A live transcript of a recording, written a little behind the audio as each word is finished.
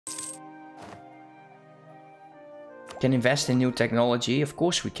Can invest in new technology? Of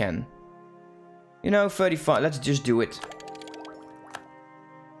course we can. You know, 35. Let's just do it.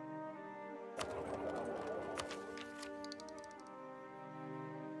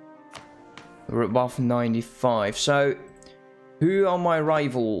 We're above 95. So, who are my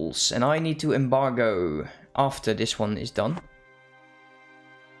rivals? And I need to embargo after this one is done.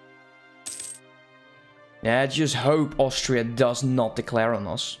 Yeah, just hope Austria does not declare on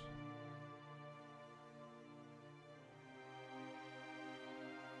us.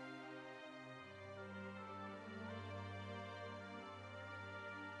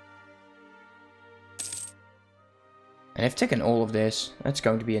 And I've taken all of this. That's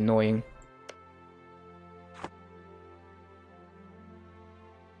going to be annoying.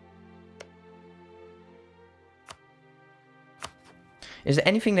 Is there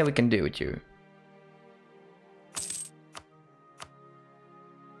anything that we can do with you?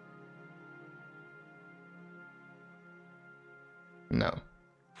 No.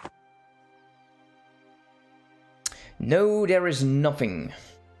 No, there is nothing.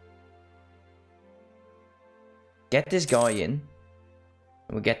 Get this guy in.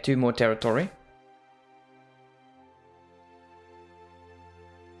 We'll get 2 more territory.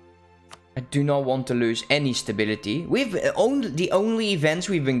 I do not want to lose any stability. The only events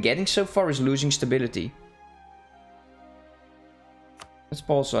we've been getting so far is losing stability. Let's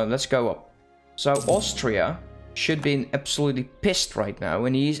pause on. Let's go up. So Austria should be absolutely pissed right now,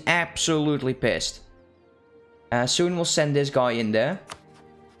 and he's absolutely pissed. Soon we'll send this guy in there.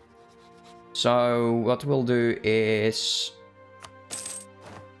 So what we'll do is...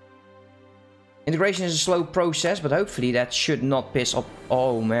 Integration is a slow process, but hopefully that should not piss off...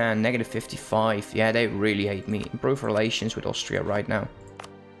 Oh man, negative 55. Yeah, they really hate me. Improve relations with Austria right now.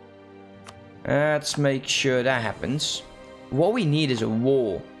 Let's make sure that happens. What we need is a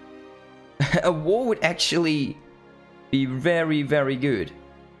war. A war would actually be very, very good.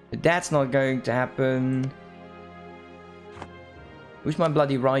 But that's not going to happen. Who's my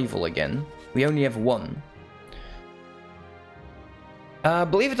bloody rival again? We only have 1.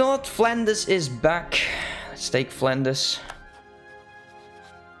 Believe it or not, Flanders is back. Let's take Flanders.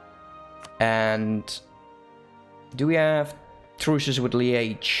 And do we have truces with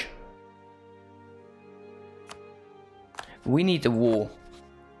Liège? We need a war.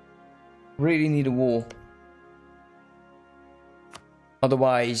 Really need a war.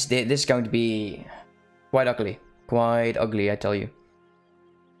 Otherwise, this is going to be quite ugly. Quite ugly, I tell you.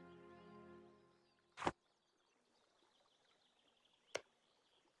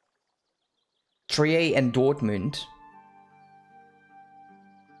 Trier and Dortmund.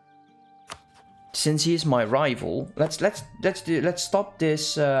 Since he is my rival, let's stop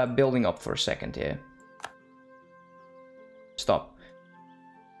this building up for a second here. Stop.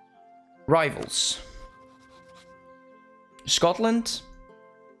 Rivals. Scotland,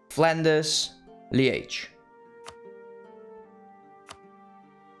 Flanders, Liège.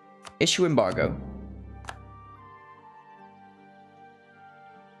 Issue embargo.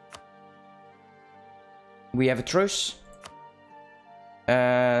 We have a truce.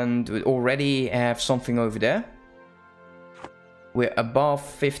 And we already have something over there. We're above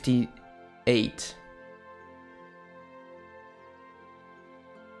 58.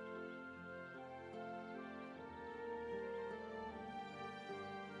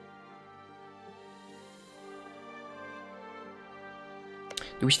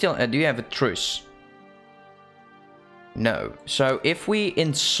 Do we still do you have a truce? No. So if we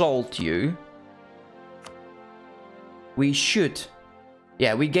insult you, we should.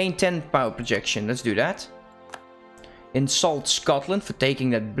 Yeah, we gain 10 power projection. Let's do that. Insult Scotland for taking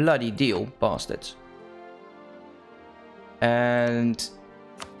that bloody deal, bastards. And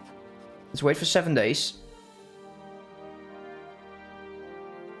let's wait for 7 days.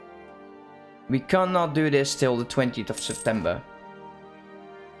 We cannot do this till the 20th of September.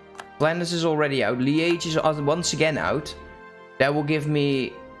 Flanders is already out. Liège is once again out. That will give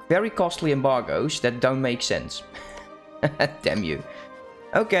me very costly embargoes that don't make sense. Damn you.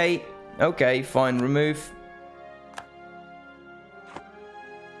 Okay. Okay, fine. Remove.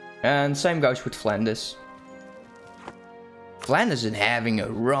 And same goes with Flanders. Flanders is having a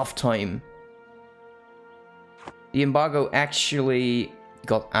rough time. The embargo actually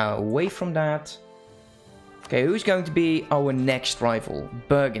got away from that. Okay, who's going to be our next rival?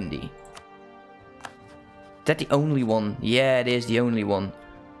 Burgundy. Is that the only one? Yeah, it is the only one.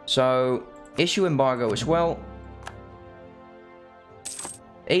 So, issue embargo as well.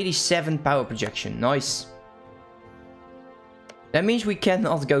 87 power projection. Nice. That means we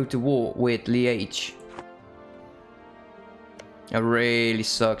cannot go to war with Liège. That really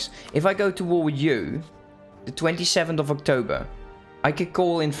sucks. If I go to war with you, The 27th of October. I could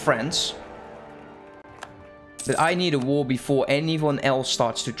call in France. But I need a war before anyone else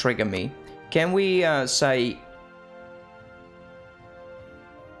starts to trigger me. Can we say...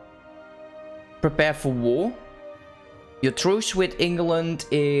 prepare for war? Your truce with England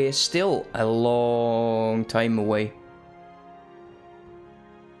is still a long time away.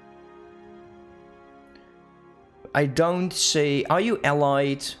 I don't say... Are you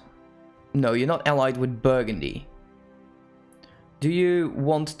allied? No, you're not allied with Burgundy. Do you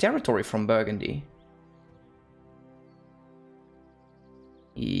want territory from Burgundy?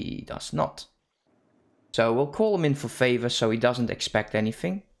 He does not. So we'll call him in for favor so he doesn't expect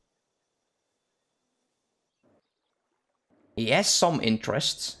anything. He has some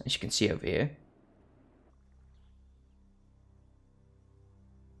interests, as you can see over here.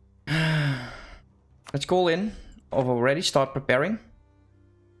 Let's call in. I've already start preparing.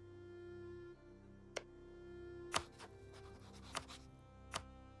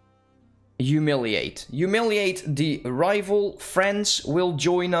 Humiliate. Humiliate the rival. Friends will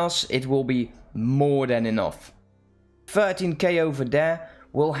join us. It will be more than enough. 13k over there.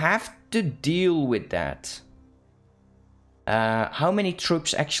 We'll have to deal with that. How many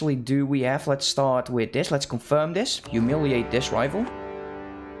troops actually do we have? Let's start with this. Let's confirm this. Humiliate this rival.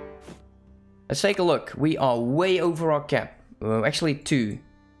 Let's take a look. We are way over our cap. Actually 2.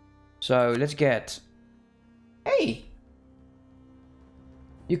 So let's get... Hey!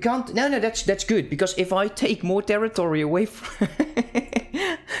 You can't... No, that's good. Because if I take more territory away from...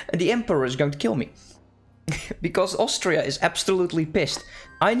 the Emperor is going to kill me. Because Austria is absolutely pissed.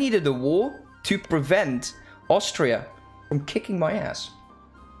 I needed a war to prevent Austria from kicking my ass.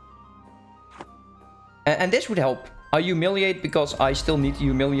 And this would help. I humiliate because I still need to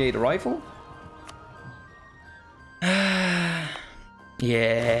humiliate a rival.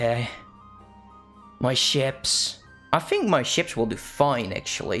 Yeah. My ships. I think my ships will do fine,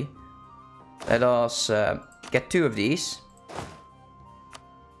 actually. Let us get 2 of these.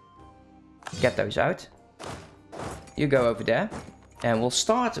 Get those out. You go over there. And we'll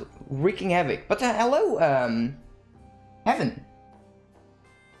start wreaking havoc. But hello, Heaven.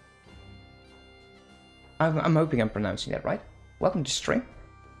 I'm hoping I'm pronouncing that right. Welcome to stream.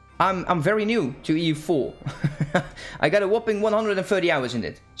 I'm very new to EU4. I got a whopping 130 hours in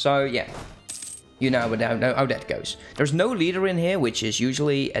it. So yeah, you know how that goes. There's no leader in here, which is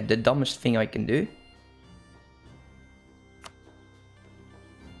usually the dumbest thing I can do.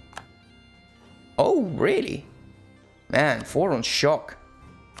 Oh, really? Man, 4 on shock.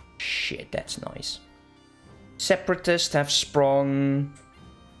 Shit, that's nice. Separatists have sprung.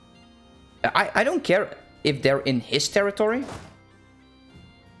 I don't care if they're in his territory.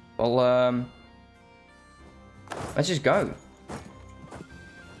 Well, let's just go.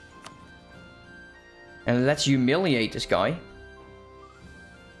 And let's humiliate this guy.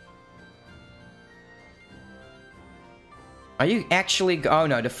 Are you actually... Oh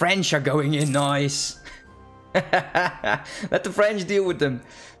no, the French are going in. Nice. Let the French deal with them.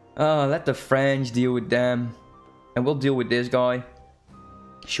 Oh, let the French deal with them. And we'll deal with this guy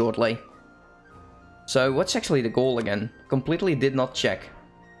shortly. So, what's actually the goal again? Completely did not check.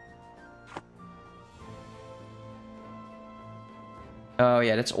 Oh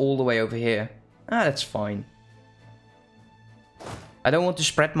yeah, that's all the way over here. Ah, that's fine. I don't want to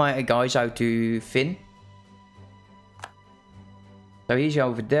spread my guys out to Finn. So he's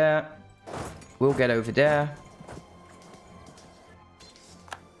over there. We'll get over there.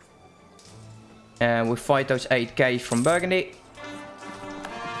 And we'll fight those 8k from Burgundy.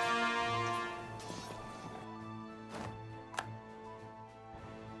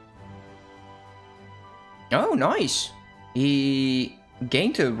 Oh, nice. He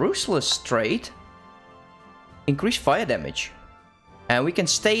gained a ruthless trait. Increased fire damage. And we can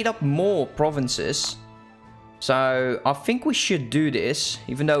state up more provinces. So I think we should do this.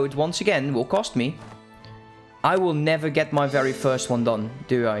 Even though it once again will cost me. I will never get my very first one done,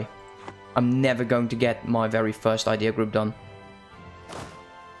 do I? I'm never going to get my very first idea group done.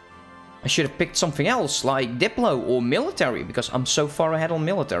 I should have picked something else, like Diplo or military, because I'm so far ahead on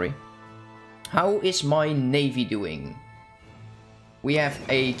military. How is my navy doing? We have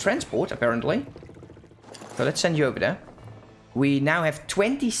a transport, apparently. So let's send you over there. We now have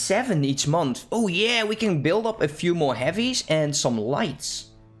 27 each month. Oh yeah, we can build up a few more heavies and some lights.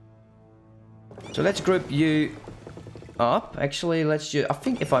 So let's group you up. Actually, let's just... I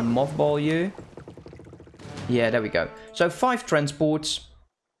think if I mothball you... Yeah, there we go. So 5 transports.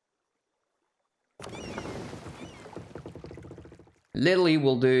 Literally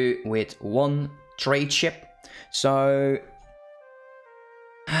we'll do with 1 trade ship. So...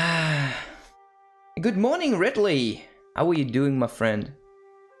 Good morning, Ridley. How are you doing, my friend?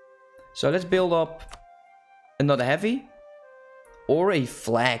 So let's build up another heavy or a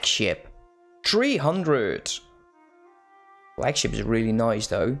flagship. 300. Flagship is really nice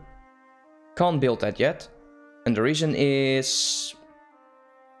though. Can't build that yet. And the reason is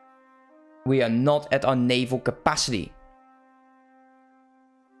we are not at our naval capacity.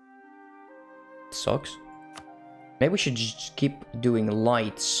 Sucks. Maybe we should just keep doing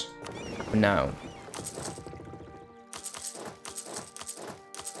lights for now.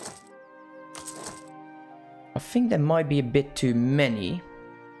 I think there might be a bit too many.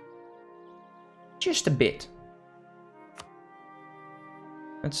 Just a bit.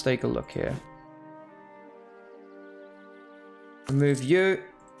 Let's take a look here. Remove you.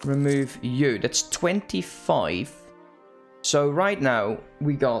 Remove you. That's 25. So right now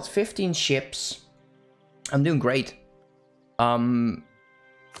we got 15 ships. I'm doing great.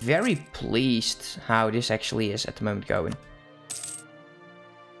 Very pleased how this actually is at the moment going.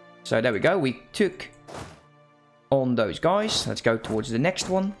 So there we go. We took on those guys. Let's go towards the next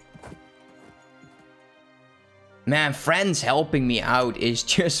one. Man, friends helping me out is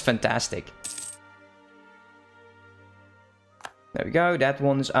just fantastic. There we go. That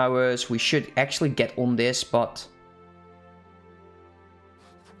one's ours. We should actually get on this, but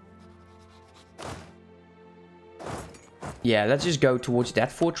yeah, let's just go towards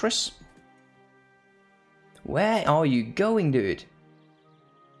that fortress. Where are you going, dude?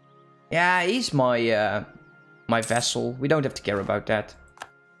 Yeah, he's my my vessel. We don't have to care about that.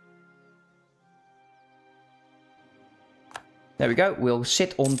 There we go. We'll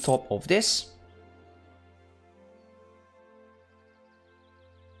sit on top of this.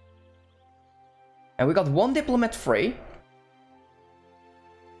 And we got one diplomat free.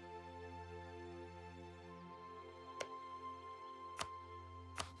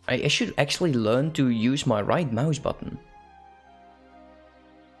 I should actually learn to use my right mouse button.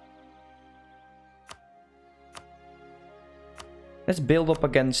 Let's build up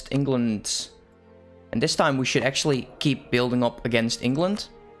against England. And this time we should actually keep building up against England.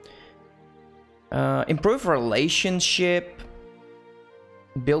 Improve relationship.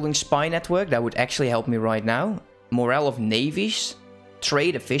 Building spy network. That would actually help me right now. Morale of navies.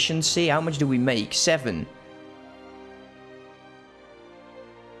 Trade efficiency. How much do we make? 7.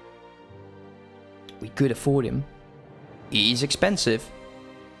 We could afford him. He's expensive.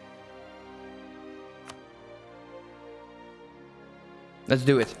 Let's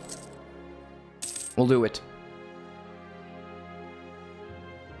do it. We'll do it.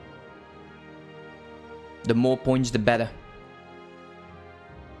 The more points, the better.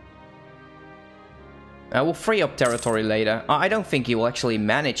 We'll free up territory later. I don't think he will actually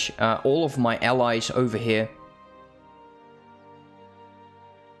manage all of my allies over here.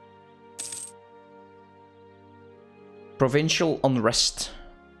 Provincial unrest.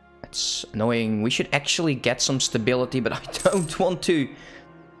 That's annoying. We should actually get some stability, but I don't want to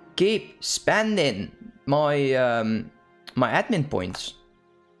keep spending my my admin points.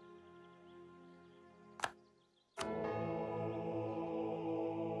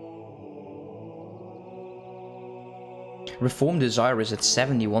 Reform desire is at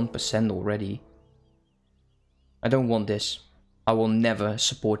 71% already. I don't want this. I will never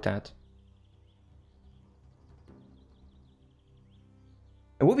support that.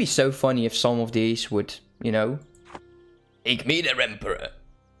 It would be so funny if some of these would, you know, make me their emperor.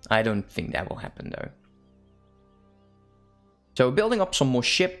 I don't think that will happen though. So building up some more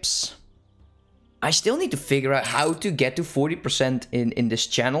ships. I still need to figure out how to get to 40% in this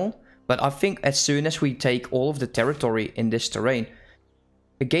channel. But I think as soon as we take all of the territory in this terrain.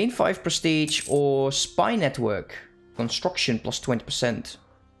 Gain 5 prestige or spy network. Construction plus 20%. Let's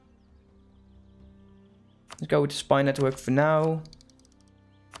go with the spy network for now.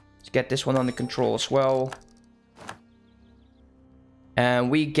 Let's get this one under control as well. And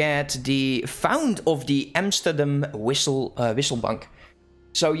we get the found of the Amsterdam Wisselbank.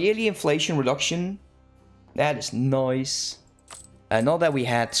 So yearly inflation reduction. That is nice. Not that we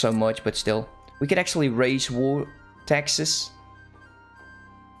had so much, but still. We can actually raise war taxes.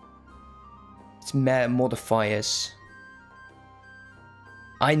 It's modifiers.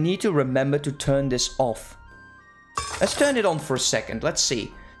 I need to remember to turn this off. Let's turn it on for a second. Let's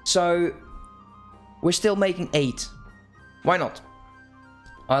see. So, we're still making 8. Why not?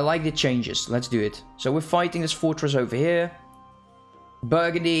 I like the changes. Let's do it. So we're fighting this fortress over here.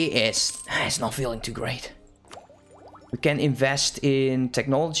 Burgundy is not feeling too great. We can invest in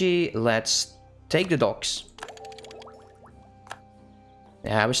technology. Let's take the docks.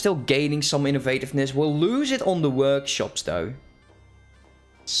 Yeah, we're still gaining some innovativeness. We'll lose it on the workshops though.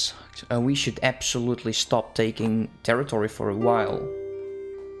 Sucks. We should absolutely stop taking territory for a while.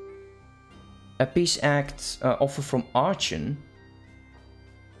 A peace act offer from Archon.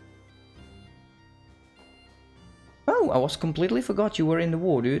 Oh, I was completely forgot you were in the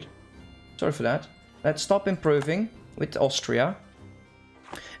war, dude. Sorry for that. Let's stop improving with Austria.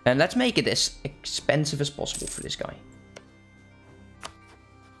 And let's make it as expensive as possible for this guy.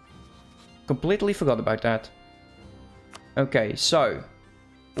 Completely forgot about that. Okay, so.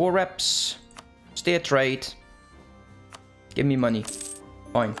 War reps. Steer trade. Give me money.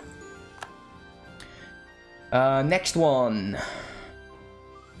 Fine. Next one.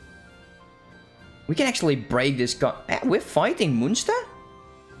 We can actually break this guy. We're fighting Munster?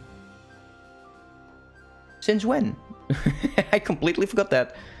 Since when? I completely forgot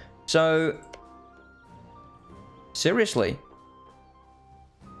that. So... seriously?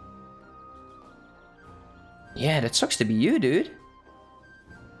 Yeah, that sucks to be you, dude.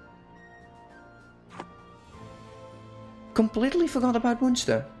 Completely forgot about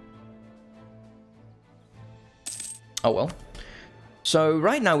Munster. Oh well. So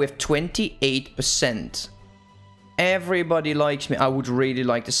right now we have 28%. Everybody likes me. I would really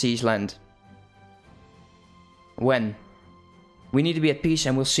like to siege land. When? We need to be at peace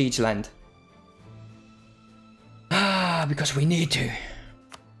and we'll siege land. Ah, because we need to.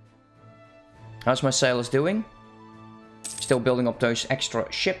 How's my sailors doing? Still building up those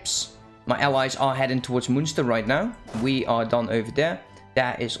extra ships. My allies are heading towards Munster right now. We are done over there.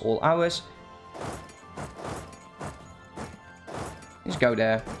 That is all ours. Just go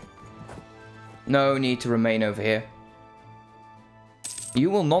there. No need to remain over here. You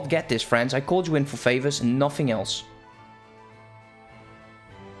will not get this, friends. I called you in for favors and nothing else.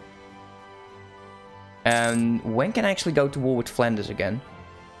 And when can I actually go to war with Flanders again?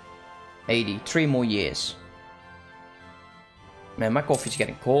 80. 3 more years. Man, my coffee's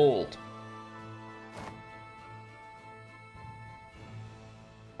getting cold.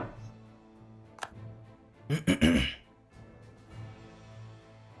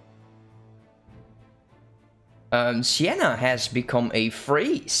 Siena has become a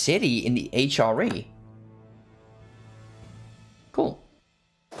free city in the HRE. Cool.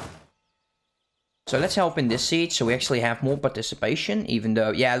 So let's help in this siege so we actually have more participation, even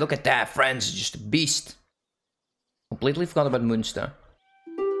though... yeah, look at that, France is just a beast. Completely forgot about Munster.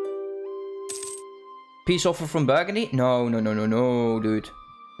 Peace offer from Burgundy? No, no, no, no, no, dude.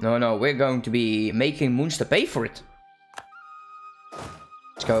 No, no, we're going to be making Munster pay for it.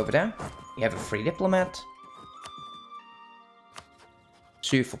 Let's go over there. We have a free diplomat.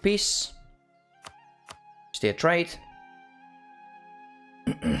 Sue for peace. Steer trade.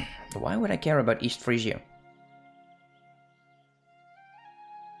 Why would I care about East Frisia?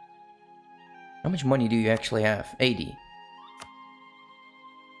 How much money do you actually have? 80.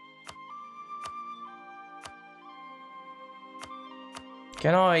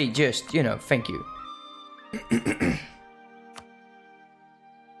 Can I just, you know, thank you.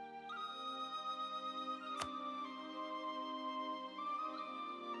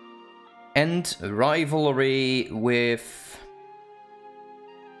 End rivalry with...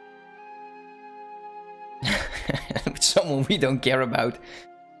 with someone we don't care about.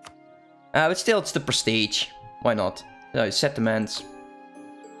 But still, it's the prestige. Why not? So, set demands.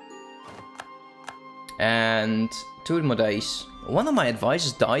 And 2 more days. One of my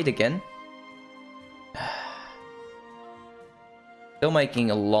advisors died again. Still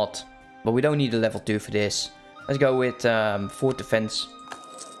making a lot. But we don't need a level 2 for this. Let's go with fort defense.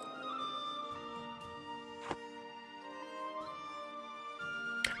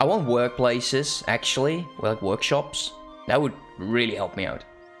 I want workplaces, actually. Like workshops. That would really help me out.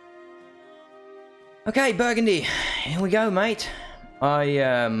 Okay, Burgundy. Here we go, mate. I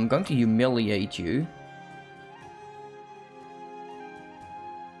am going to humiliate you.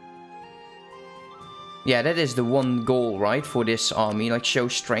 Yeah, that is the one goal, right? For this army. Like, show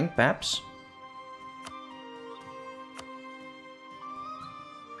strength, perhaps.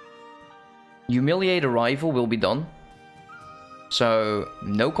 Humiliate a rival will be done. So,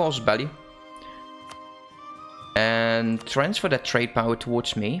 no cause belly. And transfer that trade power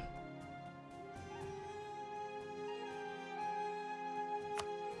towards me.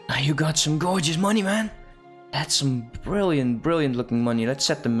 You got some gorgeous money, man. That's some brilliant, brilliant looking money. Let's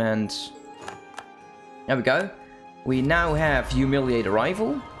set demands. There we go. We now have humiliate a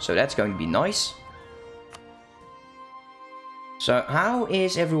rival. So that's going to be nice. So how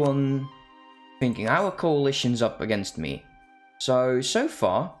is everyone thinking? Our coalition's up against me. So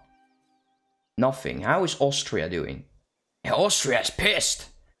far, nothing. How is Austria doing? Yeah, Austria's pissed.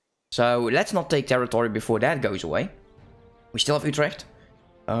 So let's not take territory before that goes away. We still have Utrecht.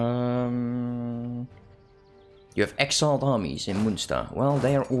 You have exiled armies in Munster. Well,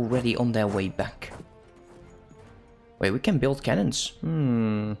 they are already on their way back. Wait, we can build cannons.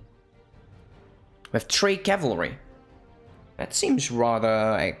 We have 3 cavalry. That seems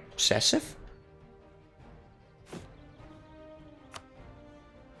rather excessive.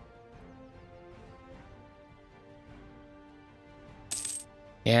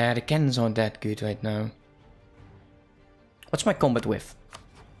 Yeah, the cannons aren't that good right now. What's my combat width?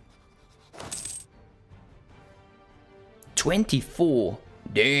 24.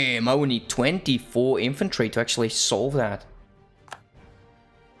 Damn, I would need 24 infantry to actually solve that.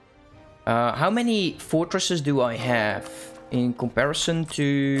 How many fortresses do I have? In comparison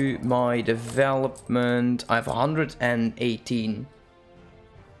to my development, I have 118.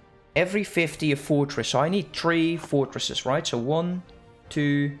 Every 50 a fortress, so I need 3 fortresses, right? So 1,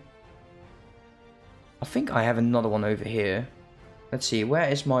 2... I think I have another one over here. Let's see, where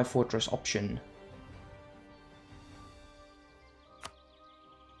is my fortress option?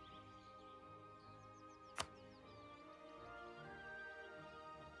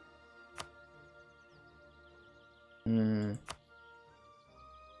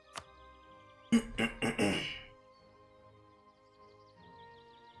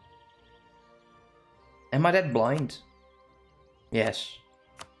 Am I that blind? Yes.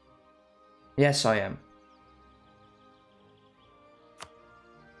 Yes, I am.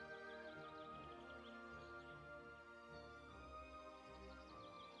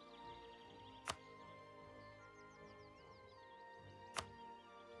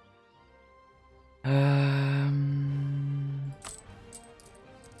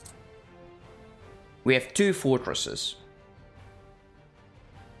 We have 2 fortresses.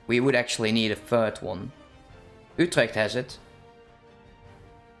 We would actually need a 3rd one. Utrecht has it.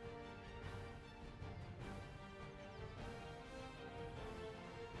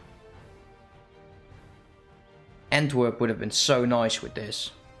 Antwerp would have been so nice with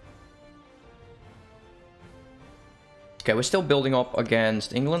this. Okay, we're still building up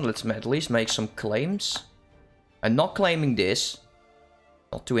against England. Let's at least make some claims. I'm not claiming this.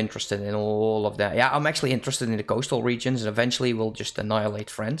 Not too interested in all of that. Yeah, I'm actually interested in the coastal regions, and eventually we'll just annihilate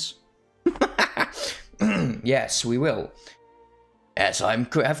France. Yes, we will. Yes, I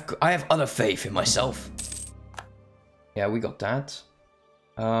have utter faith in myself. Yeah, we got that.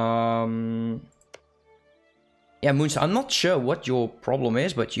 Yeah, Moonster, I'm not sure what your problem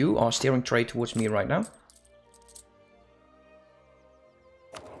is, but you are steering trade towards me right now.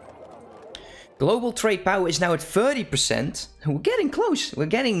 Global trade power is now at 30%. We're getting close. We're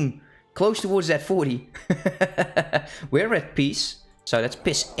getting close towards that 40. We're at peace. So let's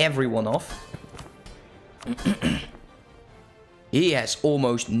piss everyone off. He has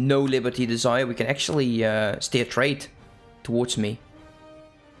almost no liberty desire. We can actually steer trade towards me.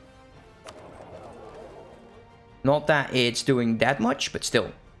 Not that it's doing that much, but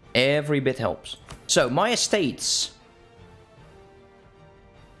still. Every bit helps. So, my estates.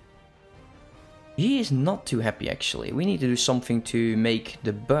 He is not too happy, actually. We need to do something to make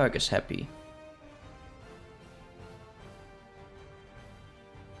the burghers happy.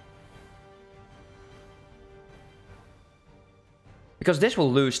 Because this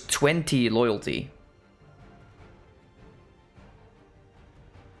will lose 20 loyalty.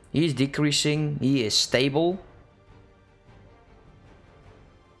 He is decreasing. He is stable.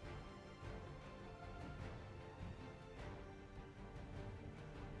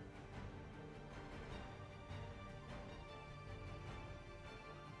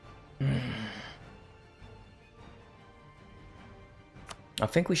 I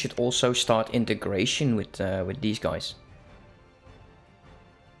think we should also start integration with these guys.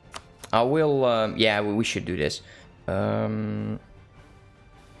 I will, yeah, we should do this.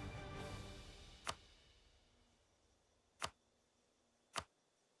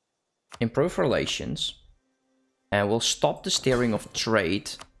 Improve relations. And we'll stop the steering of trade.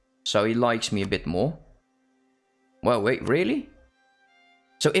 So he likes me a bit more. Well, wait, really?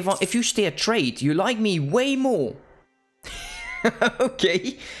 So if you steer trade, you like me way more.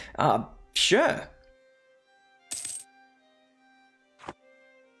 Okay. Sure.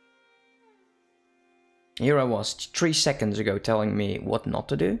 Here I was 3 seconds ago telling me what not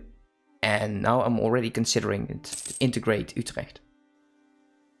to do. And now I'm already considering it to integrate Utrecht.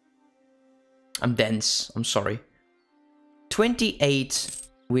 I'm dense. I'm sorry. 28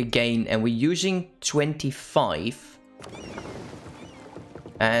 we gain and we're using 25.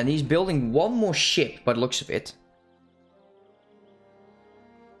 And he's building one more ship by the looks of it.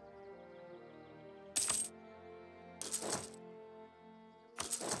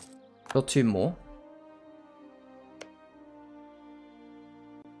 Build 2 more.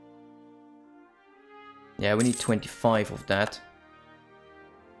 Yeah, we need 25 of that.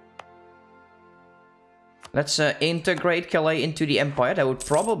 Let's integrate Calais into the Empire. That would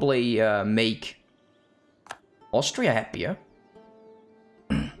probably make Austria happier.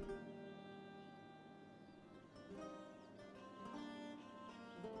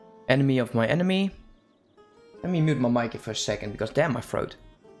 Enemy of my enemy. Let me mute my mic for a second, because damn my throat.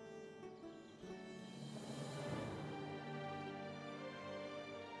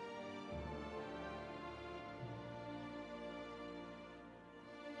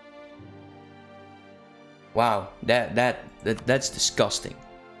 Wow, that's disgusting.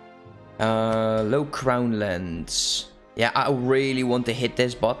 Low crown lands. Yeah, I really want to hit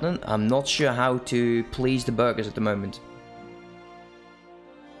this button. I'm not sure how to please the burghers at the moment.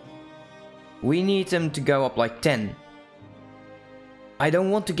 We need them to go up like 10. I don't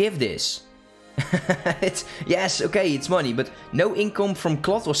want to give this. Yes, okay, it's money, but no income from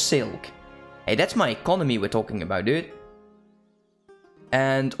cloth or silk. Hey, that's my economy we're talking about, dude.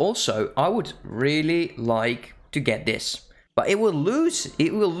 And also, I would really like to get this. But it will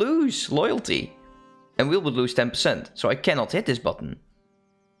lose loyalty. And we will lose 10%. So I cannot hit this button.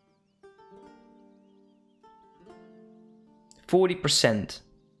 40%.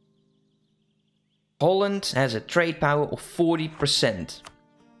 Holland has a trade power of 40%.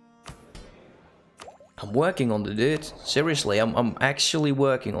 I'm working on it, dude. Seriously, I'm actually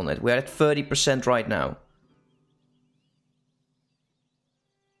working on it. We're at 30% right now.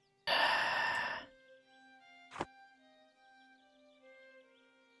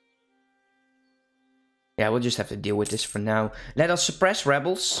 Yeah, we'll just have to deal with this for now. Let us suppress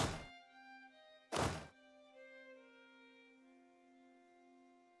rebels.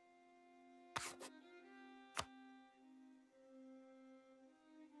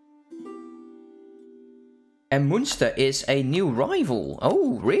 And Munster is a new rival.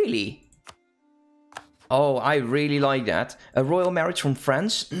 Oh, really? Oh, I really like that. A royal marriage from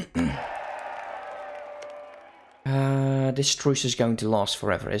France. This truce is going to last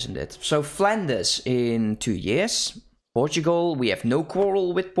forever, isn't it? So Flanders in 2 years. Portugal, we have no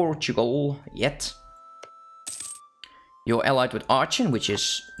quarrel with Portugal yet. You're allied with Aachen, which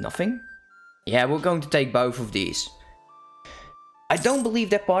is nothing. Yeah, we're going to take both of these. I don't believe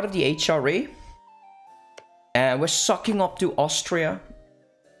they're part of the HRE. We're sucking up to Austria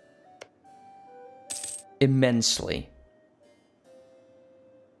immensely.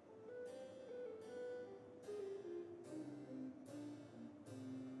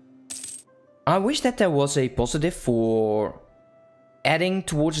 I wish that there was a positive for adding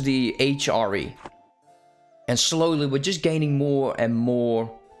towards the HRE. And slowly we're just gaining more and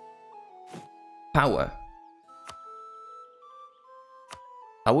more power.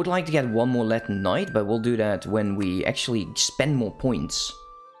 I would like to get one more Latin Knight, but we'll do that when we actually spend more points.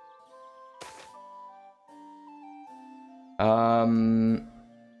 Damn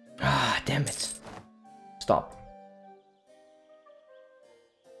it. Stop.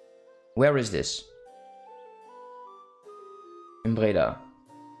 Where is this? In Breda.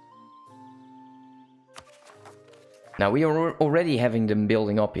 Now we are already having them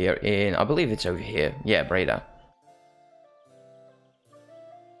building up here in, I believe it's over here. Yeah, Breda.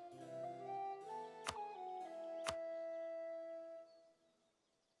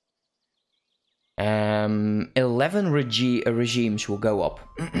 Um, 11 regimes will go up.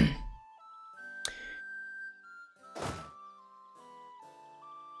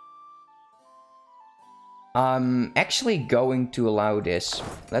 I'm actually going to allow this.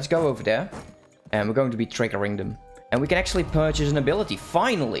 Let's go over there. And we're going to be triggering them. And we can actually purchase an ability.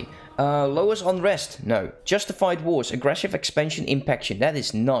 Finally! Lowers unrest. No. Justified wars. Aggressive expansion impaction. That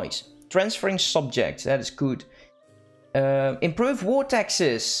is nice. Transferring subjects. That is good. Improve war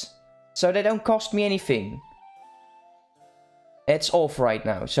taxes. So they don't cost me anything. It's off right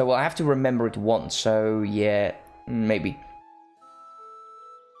now. So I have to remember it once. So yeah, maybe.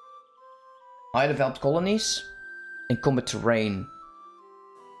 I developed colonies in combat terrain.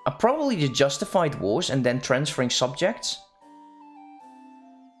 Probably the justified wars and then transferring subjects.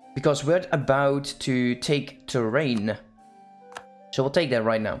 Because we're about to take terrain. So we'll take that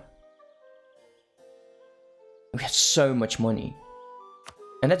right now. We have so much money.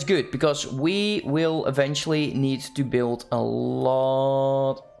 And that's good, because we will eventually need to build a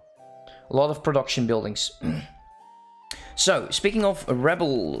lot of production buildings. So, speaking of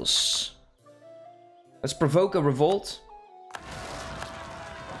rebels, let's provoke a revolt.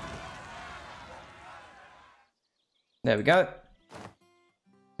 There we go.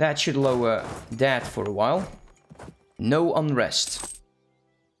 That should lower that for a while. No unrest.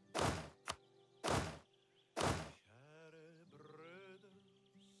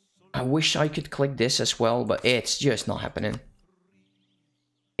 I wish I could click this as well, but it's just not happening.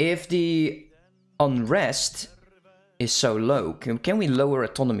 If the unrest is so low, can we lower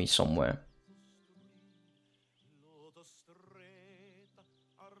autonomy somewhere?